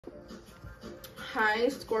Hi,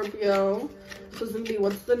 Scorpio. So this is gonna be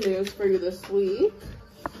what's the news for you this week.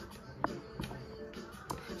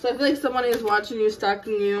 So I feel like someone is watching you,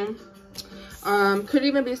 stalking you. Could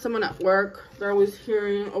even be someone at work. They're always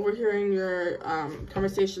overhearing your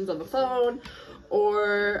conversations on the phone,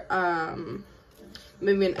 or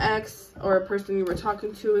maybe an ex or a person you were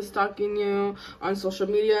talking to is stalking you on social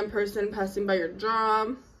media, in person, passing by your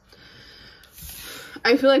job.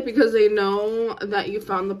 I feel like because they know that you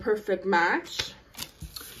found the perfect match,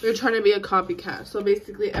 they're trying to be a copycat. So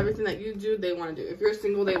basically everything that you do, they want to do. If you're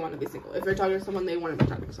single, they want to be single. If you're talking to someone, they want to be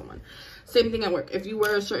talking to someone. Same thing at work. If you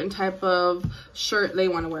wear a certain type of shirt, they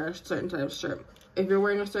want to wear a certain type of shirt. If you're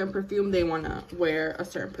wearing a certain perfume, they want to wear a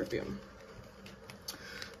certain perfume.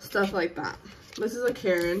 Stuff like that. This is a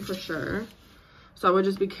Karen for sure. So I would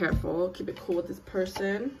just be careful. Keep it cool with this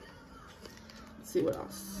person. Let's see what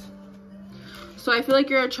else. So I feel like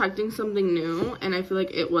you're attracting something new, and I feel like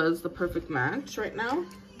it was the perfect match right now.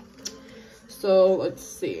 So let's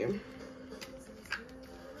see.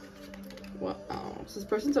 What else? This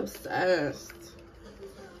person's obsessed.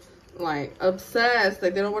 Like, obsessed.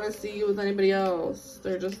 Like, they don't want to see you with anybody else.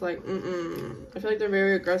 They're just like, I feel like they're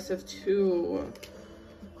very aggressive too.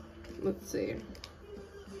 Let's see.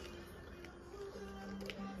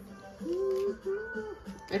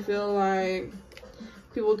 I feel like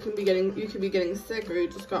you could be getting sick, or you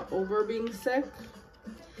just got over being sick.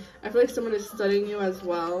 I feel like someone is studying you as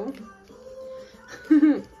well.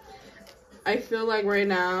 I feel like right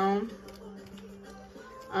now,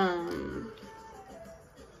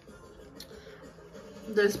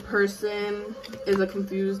 this person is a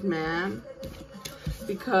confused man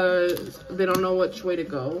because they don't know which way to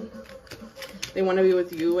go. They want to be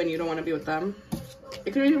with you and you don't want to be with them.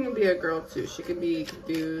 It could even be a girl too. She could be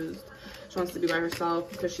confused. She wants to be by herself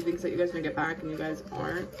because she thinks that you guys are gonna get back and you guys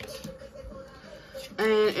aren't. And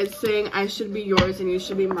it's saying, I should be yours and you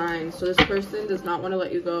should be mine. So this person does not want to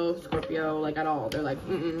let you go, Scorpio, like at all. They're like,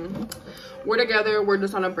 we're together. We're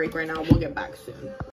just on a break right now. We'll get back soon.